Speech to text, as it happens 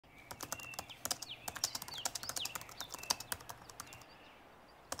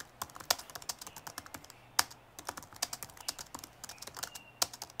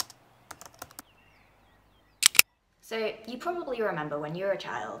So you probably remember when you were a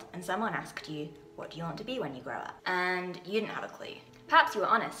child and someone asked you, what do you want to be when you grow up? And you didn't have a clue. Perhaps you were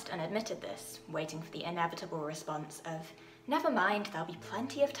honest and admitted this, waiting for the inevitable response of, never mind, there'll be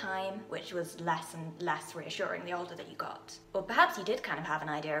plenty of time, which was less and less reassuring the older that you got. Or perhaps you did kind of have an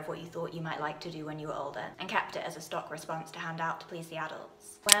idea of what you thought you might like to do when you were older, and kept it as a stock response to hand out to please the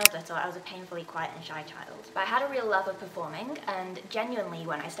adults. When I was little, I was a painfully quiet and shy child, but I had a real love of performing, and genuinely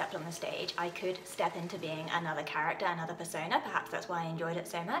when I stepped on the stage, I could step into being another character, another persona, perhaps that's why I enjoyed it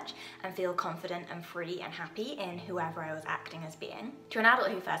so much, and feel confident and free and happy in whoever I was acting as being. To an adult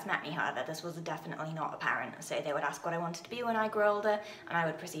who first met me, however, this was definitely not apparent, so they would ask what I wanted to be when I grew older, and I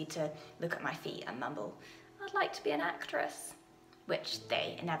would proceed to look at my feet and mumble, I'd like to be an actress, which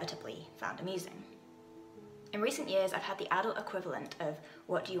they inevitably found amusing. In recent years, I've had the adult equivalent of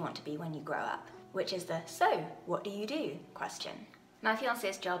what do you want to be when you grow up, which is the so, what do you do question. My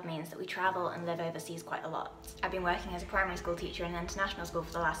fiance's job means that we travel and live overseas quite a lot. I've been working as a primary school teacher in an international school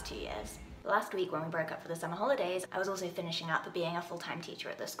for the last 2 years. Last week when we broke up for the summer holidays, I was also finishing up being a full-time teacher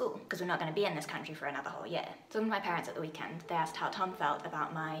at the school, because we're not going to be in this country for another whole year. Talking to my parents at the weekend, they asked how Tom felt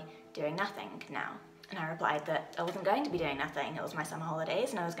about my doing nothing now. And I replied that I wasn't going to be doing nothing, it was my summer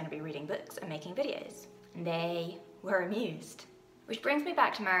holidays and I was going to be reading books and making videos. And they were amused. Which brings me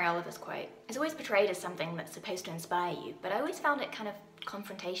back to Mary Oliver's quote. It's always portrayed as something that's supposed to inspire you, but I always found it kind of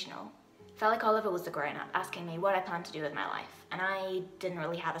confrontational. I felt like Oliver was the grown-up asking me what I planned to do with my life, and I didn't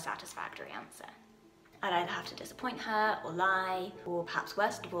really have a satisfactory answer. I'd either have to disappoint her, or lie, or perhaps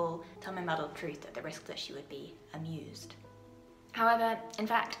worst of all, tell my muddled truth at the risk that she would be amused. However, in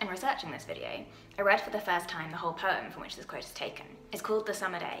fact, in researching this video, I read for the first time the whole poem from which this quote is taken. It's called The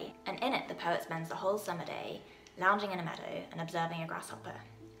Summer Day, and in it the poet spends the whole summer day lounging in a meadow and observing a grasshopper,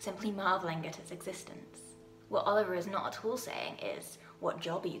 simply marvelling at its existence. What Oliver is not at all saying is, what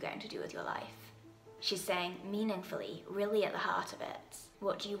job are you going to do with your life? She's saying, meaningfully, really at the heart of it,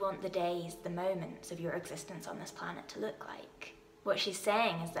 what do you want the days, the moments of your existence on this planet to look like? What she's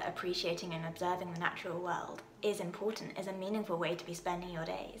saying is that appreciating and observing the natural world is important, is a meaningful way to be spending your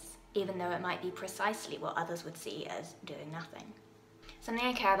days, even though it might be precisely what others would see as doing nothing. Something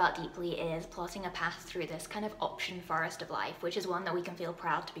I care about deeply is plotting a path through this kind of option forest of life, which is one that we can feel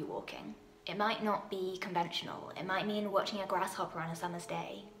proud to be walking. It might not be conventional, it might mean watching a grasshopper on a summer's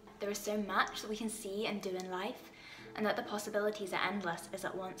day. There is so much that we can see and do in life, and that the possibilities are endless is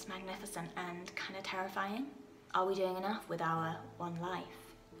at once magnificent and kind of terrifying. Are we doing enough with our one life?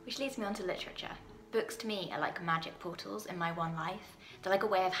 Which leads me on to literature. Books to me are like magic portals in my one life. They're like a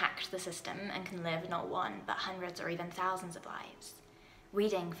way I've hacked the system and can live not one, but hundreds or even thousands of lives.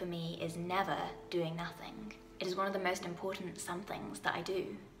 Reading for me is never doing nothing. It is one of the most important somethings that I do,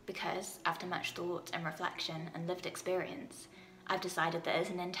 because after much thought and reflection and lived experience, I've decided that it's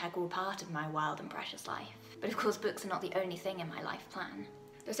an integral part of my wild and precious life. But of course books are not the only thing in my life plan.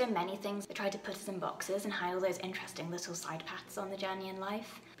 There's so many things that try to put us in boxes and hide all those interesting little side paths on the journey in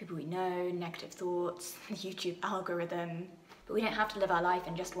life. People we know, negative thoughts, the YouTube algorithm. But we don't have to live our life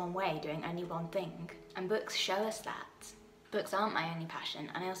in just one way, doing only one thing. And books show us that. Books aren't my only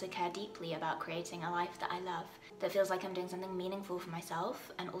passion, and I also care deeply about creating a life that I love, that feels like I'm doing something meaningful for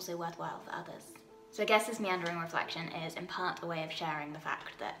myself and also worthwhile for others. So I guess this meandering reflection is in part a way of sharing the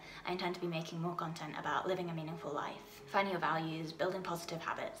fact that I intend to be making more content about living a meaningful life, finding your values, building positive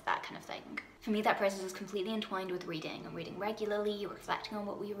habits, that kind of thing. For me, that process is completely entwined with reading, and reading regularly, reflecting on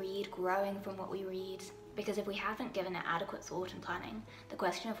what we read, growing from what we read. Because if we haven't given it adequate thought and planning, the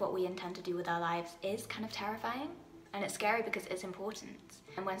question of what we intend to do with our lives is kind of terrifying. And it's scary because it's important.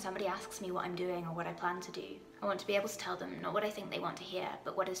 And when somebody asks me what I'm doing or what I plan to do, I want to be able to tell them not what I think they want to hear,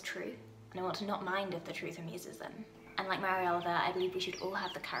 but what is true. And I want to not mind if the truth amuses them. And like Mary Oliver, I believe we should all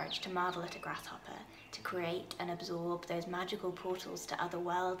have the courage to marvel at a grasshopper, to create and absorb those magical portals to other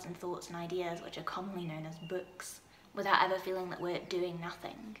worlds and thoughts and ideas which are commonly known as books, without ever feeling that we're doing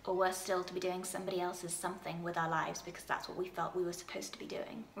nothing, or worse still, to be doing somebody else's something with our lives because that's what we felt we were supposed to be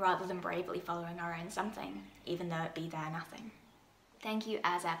doing, rather than bravely following our own something, even though it be their nothing. Thank you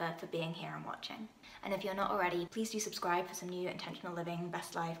as ever for being here and watching. And if you're not already, please do subscribe for some new intentional living,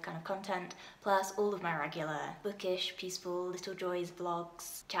 best life kind of content, plus all of my regular bookish, peaceful, little joys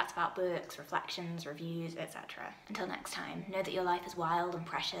vlogs, chats about books, reflections, reviews, etc. Until next time, know that your life is wild and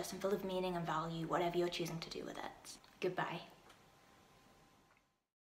precious and full of meaning and value, whatever you're choosing to do with it. Goodbye.